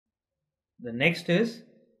The next is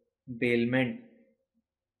bailment.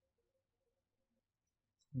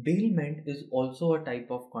 Bailment is also a type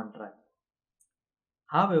of contract.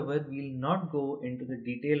 However, we will not go into the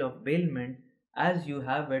detail of bailment as you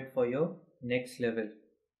have it for your next level.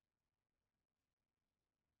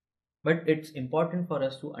 But it's important for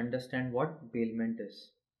us to understand what bailment is.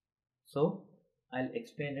 So, I'll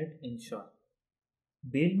explain it in short.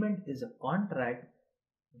 Bailment is a contract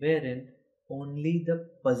wherein only the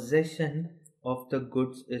possession of the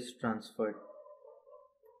goods is transferred.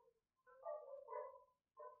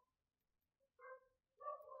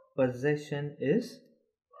 Possession is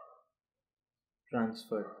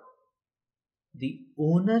transferred. The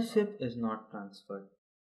ownership is not transferred.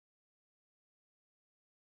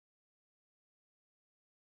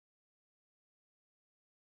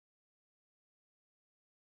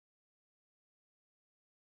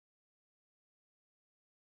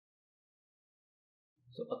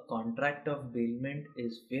 So a contract of bailment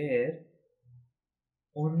is where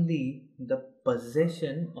only the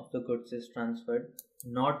possession of the goods is transferred,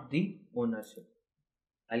 not the ownership.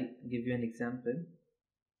 I'll give you an example.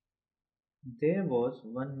 There was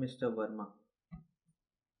one Mr. Verma.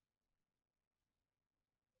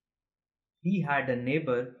 He had a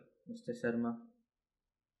neighbor, Mr. Sharma.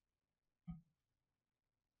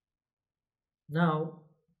 Now,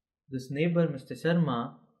 this neighbor, Mr.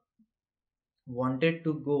 Sharma, wanted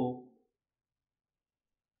to go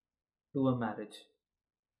to a marriage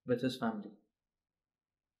with his family.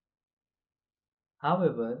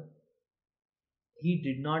 However, he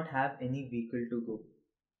did not have any vehicle to go.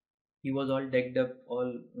 He was all decked up,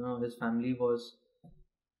 his family was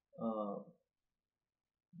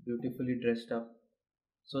beautifully dressed up.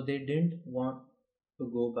 So they didn't want to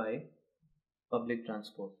go by public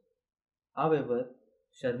transport. However,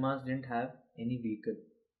 Sharmas didn't have any vehicle.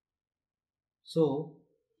 So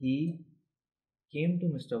he came to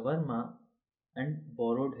Mr. Verma and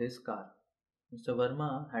borrowed his car. Mr.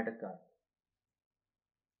 Verma had a car.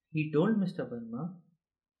 He told Mr. Verma,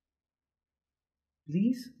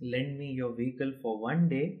 please lend me your vehicle for one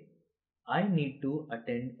day. I need to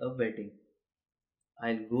attend a wedding.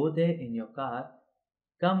 I'll go there in your car,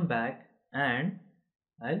 come back and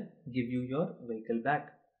I'll give you your vehicle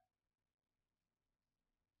back.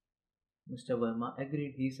 Mr. Verma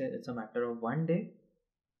agreed. He said it's a matter of one day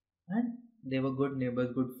and they were good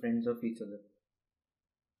neighbors, good friends of each other.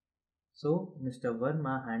 So Mr.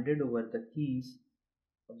 Verma handed over the keys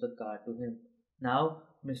of the car to him. Now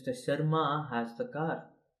Mr. Sharma has the car.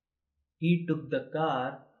 He took the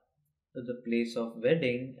car to the place of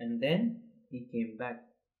wedding and then he came back.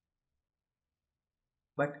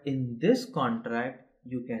 But in this contract,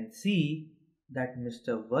 you can see that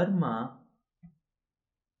Mr. Verma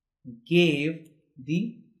gave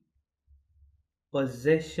the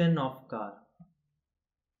possession of car.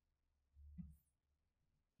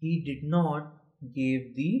 He did not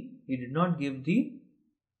give the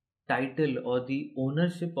title or the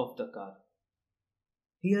ownership of the car.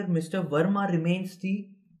 Here Mr. Verma remains the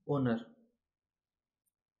owner.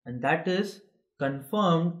 And that is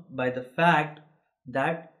confirmed by the fact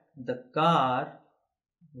that the car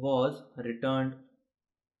was returned.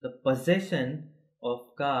 The possession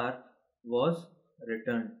of car was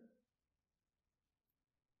returned.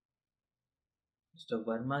 Mr.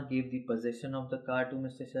 Verma gave the possession of the car to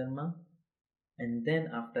Mr. Sharma and then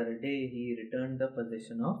after a day he returned the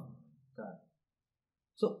possession of car.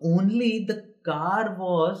 So only the car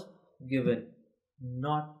was given,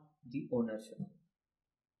 not the ownership.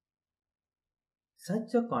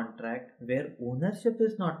 Such a contract where ownership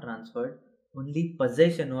is not transferred, only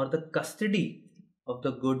possession or the custody of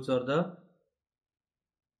the goods or the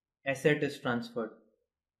asset is transferred.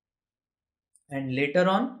 And later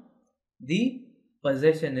on, the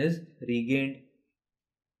possession is regained.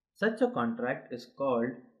 Such a contract is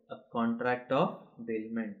called a contract of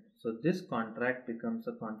bailment. So this contract becomes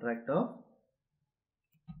a contract of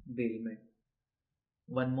bailment.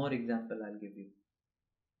 One more example I'll give you.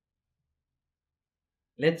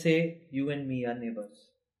 Let's say you and me are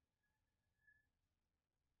neighbors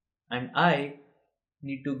and I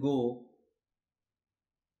need to go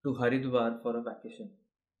to Haridwar for a vacation.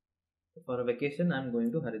 For a vacation I'm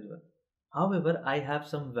going to Haridwar. However, I have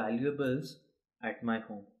some valuables at my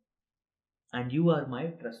home and you are my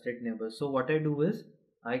trusted neighbor. So what I do is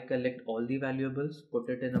I collect all the valuables, put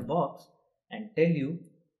it in a box and tell you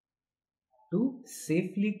to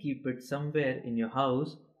safely keep it somewhere in your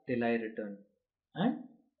house till I return. And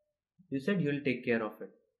you said you'll take care of it.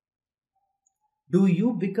 Do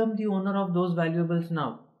you become the owner of those valuables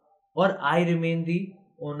now? Or I remain the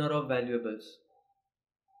owner of valuables?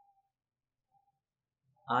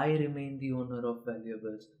 I remain the owner of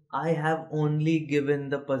valuables. I have only given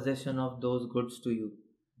the possession of those goods to you.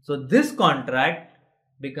 So this contract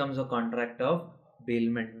becomes a contract of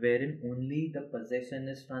bailment, wherein only the possession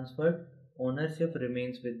is transferred, ownership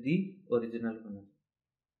remains with the original owner.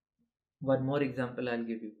 One more example I'll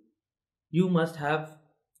give you. You must have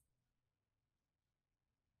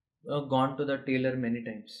gone to the tailor many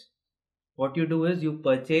times. What you do is you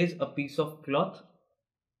purchase a piece of cloth,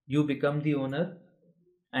 you become the owner,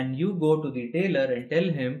 and you go to the tailor and tell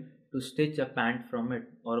him to stitch a pant from it,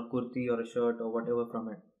 or a kurti or a shirt or whatever from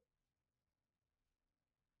it.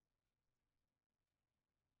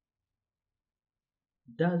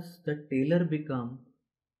 Does the tailor become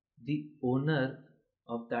the owner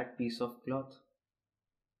of that piece of cloth,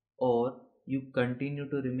 or you continue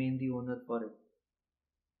to remain the owner for it?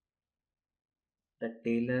 The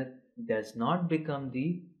tailor does not become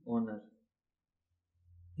the owner.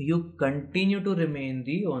 You continue to remain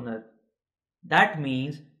the owner. That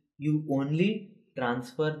means you only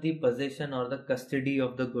transfer the possession or the custody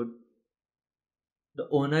of the good. The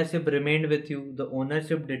ownership remained with you, the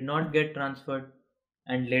ownership did not get transferred,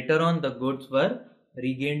 and later on the goods were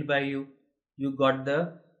regained by you. You got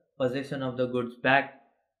the possession of the goods back.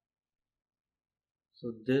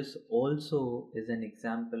 So this also is an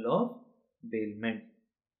example of bailment.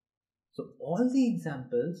 So all the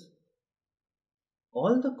examples,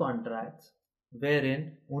 all the contracts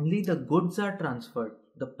wherein only the goods are transferred,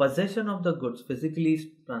 the possession of the goods physically is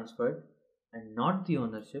transferred and not the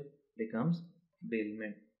ownership, becomes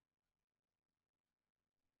bailment.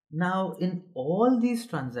 Now in all these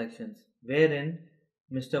transactions wherein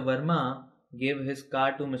Mr. Verma gave his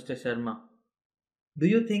car to Mr. Sharma, do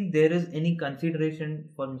you think there is any consideration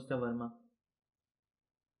for Mr. Verma?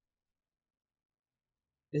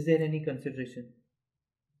 Is there any consideration?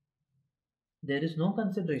 There is no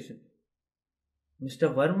consideration.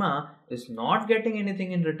 Mr. Verma is not getting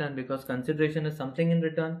anything in return because consideration is something in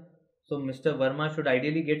return. So Mr. Verma should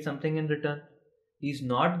ideally get something in return. He is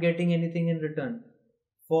not getting anything in return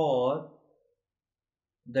for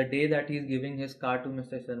the day that he is giving his car to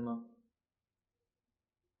Mr. Sharma.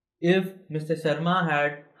 If Mr. Sharma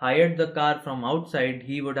had hired the car from outside,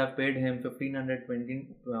 he would have paid him 1500,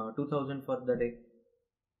 2000 for the day.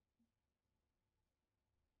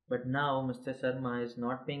 But now Mr. Sharma is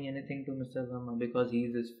not paying anything to Mr. Verma because he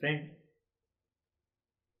is his friend.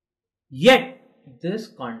 Yet this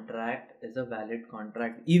contract is a valid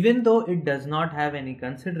contract. Even though it does not have any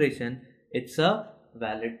consideration, it's a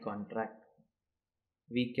valid contract.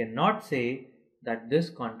 We cannot say that this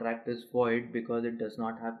contract is void because it does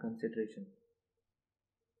not have consideration.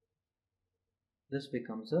 This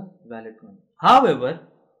becomes a valid contract. However,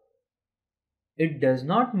 it does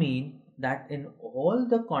not mean that in all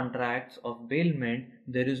the contracts of bailment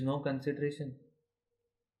there is no consideration.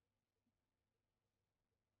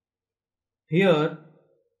 Here,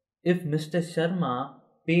 if Mr. Sharma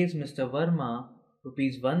pays Mr. Verma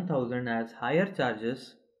rupees 1000 as hire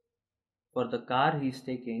charges for the car he is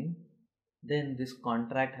taking, then this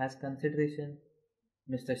contract has consideration.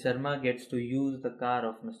 Mr. Sharma gets to use the car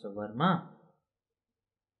of Mr. Verma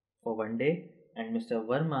for one day and Mr.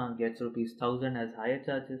 Verma gets rupees 1000 as hire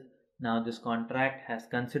charges. Now this contract has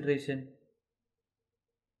consideration.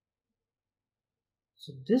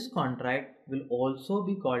 So this contract will also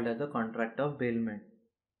be called as a contract of bailment.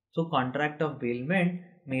 So contract of bailment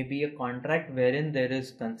may be a contract wherein there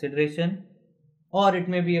is consideration, or it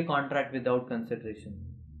may be a contract without consideration.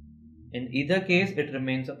 In either case, it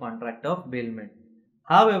remains a contract of bailment.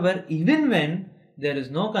 However, even when there is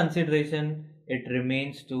no consideration, it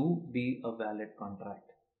remains to be a valid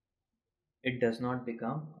contract. It does not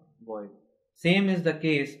become void. Same is the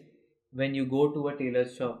case when you go to a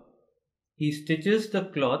tailor's shop. He stitches the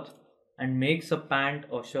cloth and makes a pant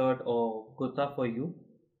or shirt or kurta for you,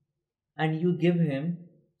 and you give him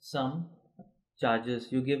some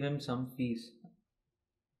charges, you give him some fees.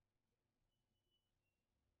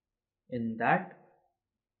 In that,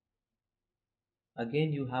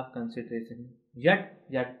 again you have consideration. Yet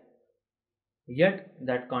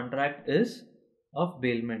that contract is of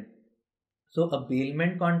bailment. So a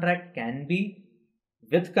bailment contract can be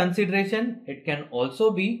with consideration, it can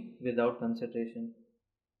also be without consideration.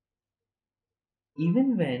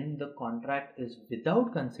 Even when the contract is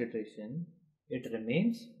without consideration, it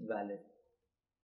remains valid.